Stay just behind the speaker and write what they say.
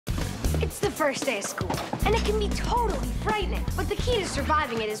It's the first day of school, and it can be totally frightening. But the key to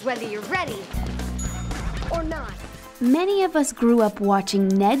surviving it is whether you're ready or not. Many of us grew up watching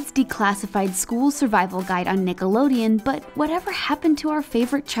Ned's Declassified School Survival Guide on Nickelodeon, but whatever happened to our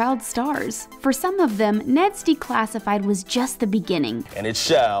favorite child stars? For some of them, Ned's Declassified was just the beginning. And it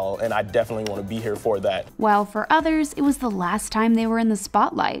shall, and I definitely want to be here for that. While for others, it was the last time they were in the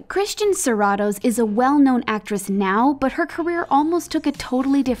spotlight. Kristen Serratos is a well-known actress now, but her career almost took a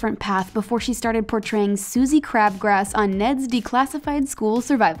totally different path before she started portraying Susie Crabgrass on Ned's Declassified School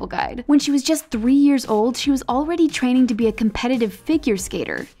Survival Guide. When she was just 3 years old, she was already training to be a competitive figure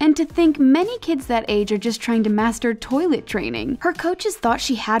skater, and to think many kids that age are just trying to master toilet training. Her coaches thought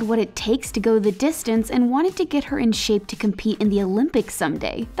she had what it takes to go the distance and wanted to get her in shape to compete in the Olympics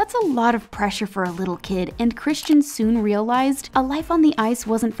someday. That's a lot of pressure for a little kid, and Kristen soon realized a life on the ice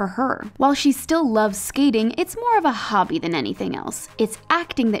wasn't for her. While she still loves skating, it's more of a hobby than anything else. It's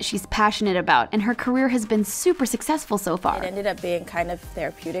acting that she's passionate about, and her career has been super successful so far. It ended up being kind of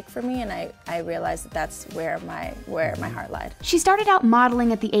therapeutic for me, and I realized that that's where my heart lied. She started out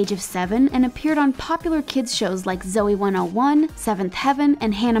modeling at the age of 7 and appeared on popular kids shows like Zoe 101, Seventh Heaven,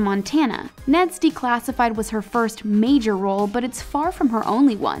 and Hannah Montana. Ned's Declassified was her first major role, but it's far from her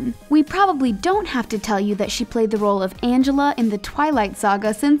only one. We probably don't have to tell you that she played the role of Angela in the Twilight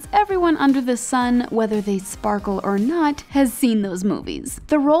saga, since everyone under the sun, whether they sparkle or not, has seen those movies.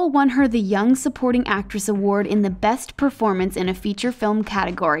 The role won her the Young Supporting Actress Award in the Best Performance in a Feature Film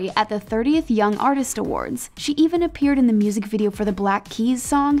category at the 30th Young Artist Awards. She even appeared in the music video for the Black Keys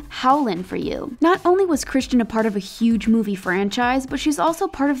song, Howlin' For You. Not only was Kristen a part of a huge movie franchise, but she's also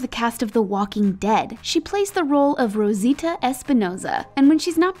part of the cast of The Walking Dead. She plays the role of Rosita Espinosa, and when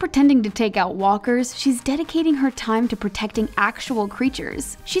she's not pretending to take out walkers, she's dedicating her time to protecting actual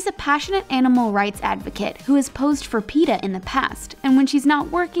creatures. She's a passionate animal rights advocate who has posed for PETA in the past, and when she's not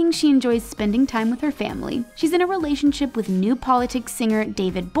working, she enjoys spending time with her family. She's in a relationship with New Politics singer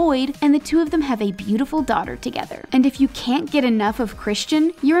David Boyd, and the two of them have a beautiful daughter together. And if you can't get enough of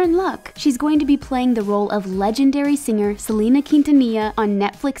Kristen, you're in luck. She's going to be playing the role of legendary singer Selena Quintanilla on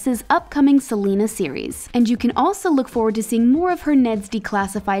Netflix's upcoming Selena series. And you can also look forward to seeing more of her Ned's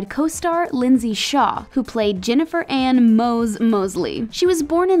Declassified co-star Lindsey Shaw, who played Jennifer Ann Mose Mosley. She was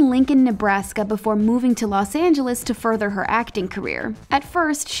born in Lincoln, Nebraska before moving to Los Angeles to further her acting career. At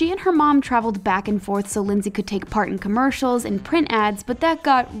first, she and her mom traveled back and forth so Lindsey could take part in commercials and print ads, but that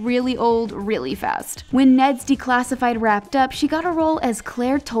got really old really fast. When Ned's Declassified wrapped up, she got a role as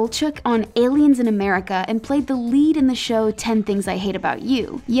Claire Tolchuk on Aliens in America and played the lead in the show 10 Things I Hate About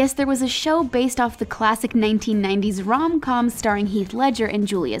You. Yes, there was a show based off the classic 1990s rom-com starring Heath Ledger and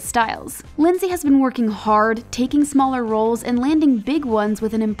Julia Stiles. Lindsey has been working hard, taking smaller roles and landing big ones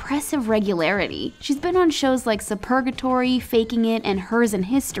with an impressive regularity. She's been on shows like Supergatory, Faking It, and Hers in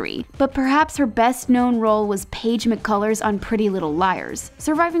History, but perhaps her best known role was Paige McCullers on Pretty Little Liars.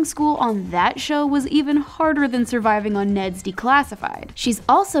 Surviving school on that show was even harder than surviving on Ned's Declassified. She's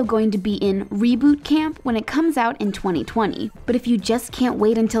also going to be in Reboot Camp when it comes out in 2020. But if you just can't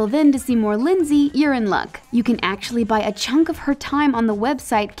wait until then to see more Lindsey, you're in luck. You can actually buy a chunk of her time on the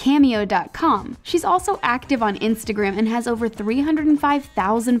website cameo.com. She's also active on Instagram and has over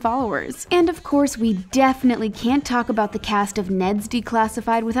 305,000 followers. And of course, we definitely can't talk about the cast of Ned's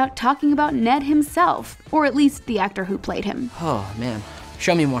Declassified without talking about Ned himself, or at least the actor who played him. Oh man,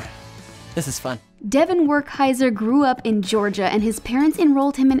 show me more. This is fun. Devon Werkheiser grew up in Georgia, and his parents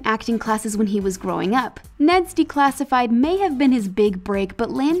enrolled him in acting classes when he was growing up. Ned's Declassified may have been his big break,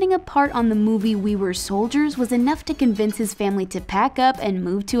 but landing a part on the movie We Were Soldiers was enough to convince his family to pack up and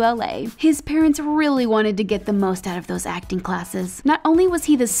move to LA. His parents really wanted to get the most out of those acting classes. Not only was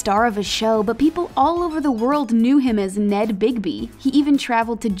he the star of a show, but people all over the world knew him as Ned Bigby. He even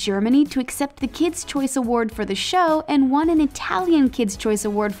traveled to Germany to accept the Kids' Choice Award for the show and won an Italian Kids' Choice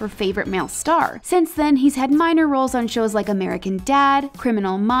Award for Favorite Male Star. Since then, he's had minor roles on shows like American Dad,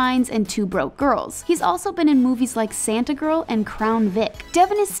 Criminal Minds, and Two Broke Girls. He's also been in movies like Santa Girl and Crown Vic.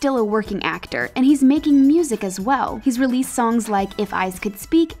 Devon is still a working actor, and he's making music as well. He's released songs like If Eyes Could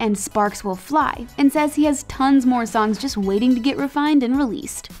Speak and Sparks Will Fly, and says he has tons more songs just waiting to get refined and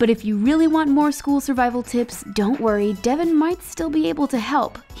released. But if you really want more school survival tips, don't worry, Devon might still be able to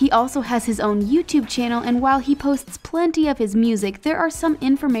help. He also has his own YouTube channel, and while he posts plenty of his music, there are some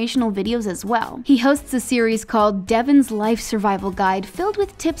informational videos as well. show. He hosts a series called Devon's Life Survival Guide, filled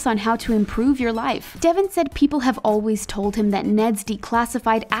with tips on how to improve your life. Devon said people have always told him that Ned's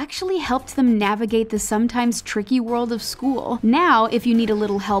Declassified actually helped them navigate the sometimes tricky world of school. Now, if you need a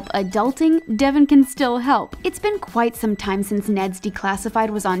little help adulting, Devon can still help. It's been quite some time since Ned's Declassified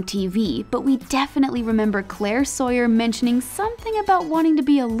was on TV, but we definitely remember Claire Sawyer mentioning something about wanting to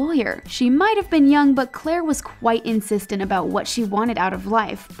be a lawyer. She might have been young, but Claire was quite insistent about what she wanted out of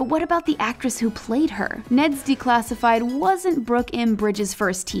life. But what about the actress who played her? Ned's Declassified wasn't Brook M. Bridges'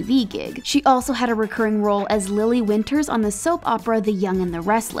 first TV gig. She also had a recurring role as Lily Winters on the soap opera The Young and the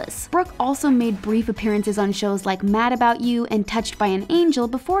Restless. Brooke also made brief appearances on shows like Mad About You and Touched by an Angel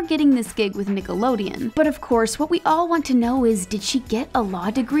before getting this gig with Nickelodeon. But of course, what we all want to know is, did she get a law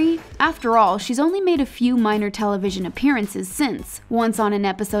degree? After all, she's only made a few minor television appearances since, once on an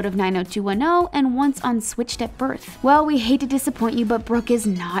episode of 90210 and once on Switched at Birth. Well, we hate to disappoint you, but Brooke is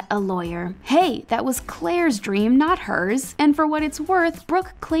not a lawyer. Hey, that was Claire's dream, not hers. And for what it's worth,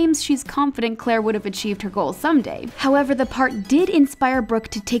 Brooke claims she's confident Claire would have achieved her goal someday. However, the part did inspire Brooke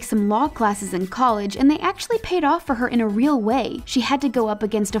to take some law classes in college, and they actually paid off for her in a real way. She had to go up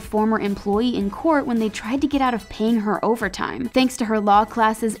against a former employee in court when they tried to get out of paying her overtime. Thanks to her law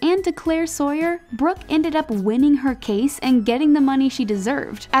classes and to Claire Sawyer, Brooke ended up winning her case and getting the money she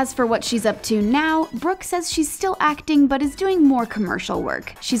deserved. As for what she's up to now, Brooke says she's still acting but is doing more commercial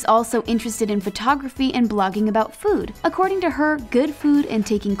work. She's also interested in photography and blogging about food. According to her, good food and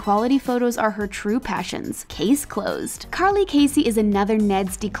taking quality photos are her true passions. Case closed. Carly Casey is another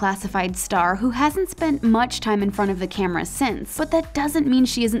Ned's Declassified star who hasn't spent much time in front of the camera since, but that doesn't mean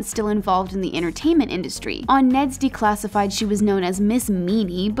she isn't still involved in the entertainment industry. On Ned's Declassified, she was known as Miss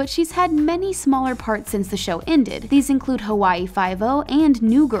Meanie, but she's had many smaller parts since the show ended. These include Hawaii Five-0 and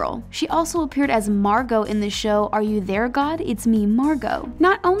New Girl. She also appeared as Margot in the show Are You There, God? It's Me, Margot.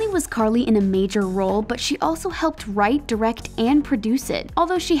 Not only was Carly in a major role, but she also helped write, direct, and produce it.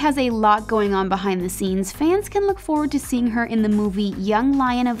 Although she has a lot going on behind the scenes, fans can look forward to seeing her in the movie Young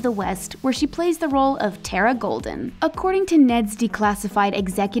Lion of the West, where she plays the role of Tara Golden. According to Ned's Declassified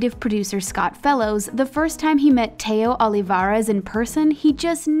executive producer Scott Fellows, the first time he met Teo Olivares in person, he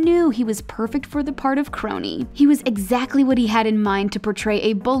just knew he was perfect for the part of Crony. He was exactly what he had in mind to portray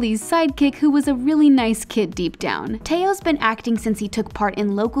a bully's sidekick who was a really nice kid deep down. Teo's been acting since he took part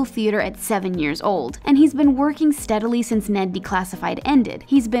in local theater at 7 years old, and he's been working steadily since Ned Declassified ended.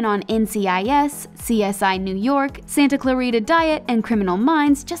 He's been on NCIS, CSI New York, Santa Clarita Diet, and Criminal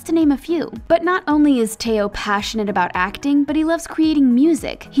Minds, just to name a few. But not only is Teo passionate about acting, but he loves creating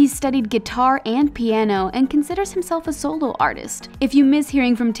music. He's studied guitar and piano and considers himself a solo artist. If you miss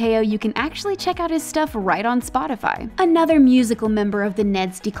hearing from Teo, you can actually check out his stuff right on Spotify. Another musical member of the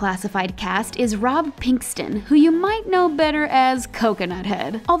Ned's Declassified cast is Rob Pinkston, who you might know better as Coconut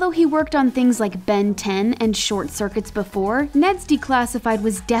Head. Although he worked on things like Ben 10 and Short Circuits before, Ned's Declassified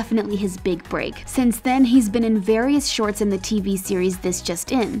was definitely his big break. Since then, he's been in various shorts in the TV series This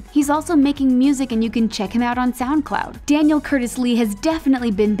Just In. He's also making music, and you can check him out on SoundCloud. Daniel Curtis Lee has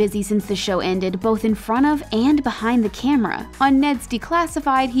definitely been busy since the show ended, both in front of and behind the camera. On Ned's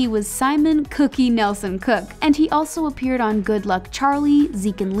Declassified, he was Simon Cookie Nelson Cook, and he also appeared on Good Luck Charlie,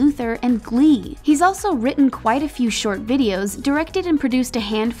 Zeke and Luther, and Glee. He's also written quite a few short videos, directed and produced a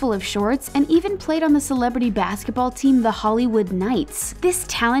handful of shorts, and even played on the celebrity basketball team the Hollywood Knights. This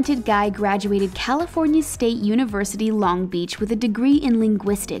talented guy graduated California State University, Long Beach with a degree in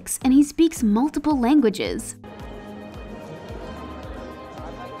linguistics, and he speaks multiple languages.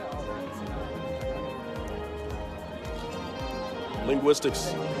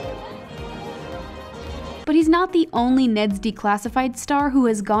 Linguistics. But he's not the only Ned's Declassified star who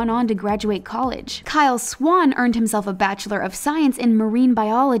has gone on to graduate college. Kyle Swann earned himself a Bachelor of Science in Marine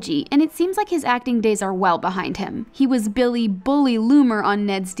Biology, and it seems like his acting days are well behind him. He was Billy Bully Loomer on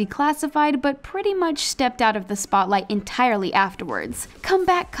Ned's Declassified, but pretty much stepped out of the spotlight entirely afterwards. Come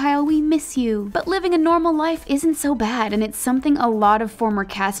back, Kyle, we miss you. But living a normal life isn't so bad, and it's something a lot of former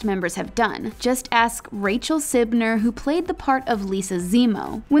cast members have done. Just ask Rachel Sibner, who played the part of Lisa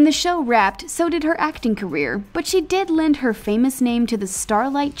Zemo. When the show wrapped, so did her acting career, but she did lend her famous name to the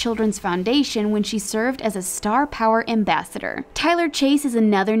Starlight Children's Foundation when she served as a Star Power ambassador. Tyler Chase is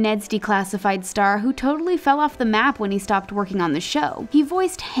another Ned's Declassified star who totally fell off the map when he stopped working on the show. He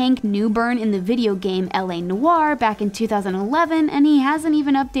voiced Hank Newburn in the video game LA Noire back in 2011, and he hasn't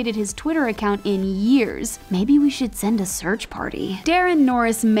even updated his Twitter account in years. Maybe we should send a search party. Darren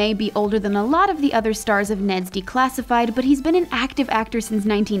Norris may be older than a lot of the other stars of Ned's Declassified, but he's been an active actor since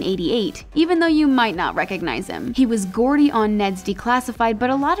 1988, even though you might not recognize him. He was Gordy on Ned's Declassified, but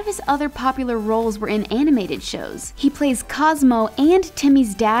a lot of his other popular roles were in animated shows. He plays Cosmo and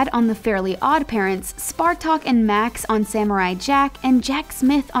Timmy's dad on The Fairly Odd Parents, Spartak and Max on Samurai Jack, and Jack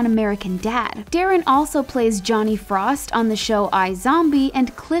Smith on American Dad. Darren also plays Johnny Frost on the show iZombie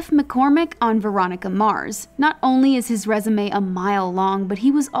and Cliff McCormick on Veronica Mars. Not only is his resume a mile long, but he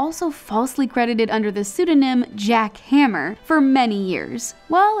was also falsely credited under the pseudonym Jack Hammer for many years.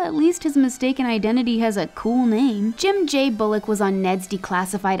 Well, at least his mistaken identity has a cool name. Jim J. Bullock was on Ned's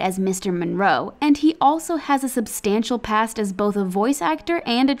Declassified as Mr. Monroe, and he also has a substantial past as both a voice actor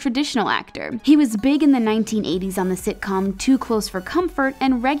and a traditional actor. He was big in the 1980s on the sitcom Too Close for Comfort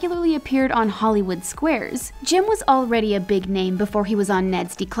and regularly appeared on Hollywood Squares. Jim was already a big name before he was on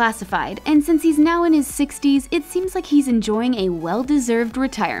Ned's Declassified, and since he's now in his 60s, it seems like he's enjoying a well-deserved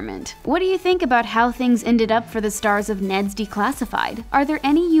retirement. What do you think about how things ended up for the stars of Ned's Declassified? Are there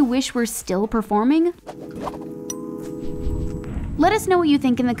any you wish were still performing? Let us know what you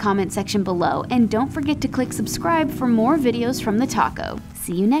think in the comment section below, and don't forget to click subscribe for more videos from the Taco.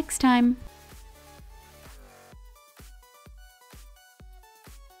 See you next time!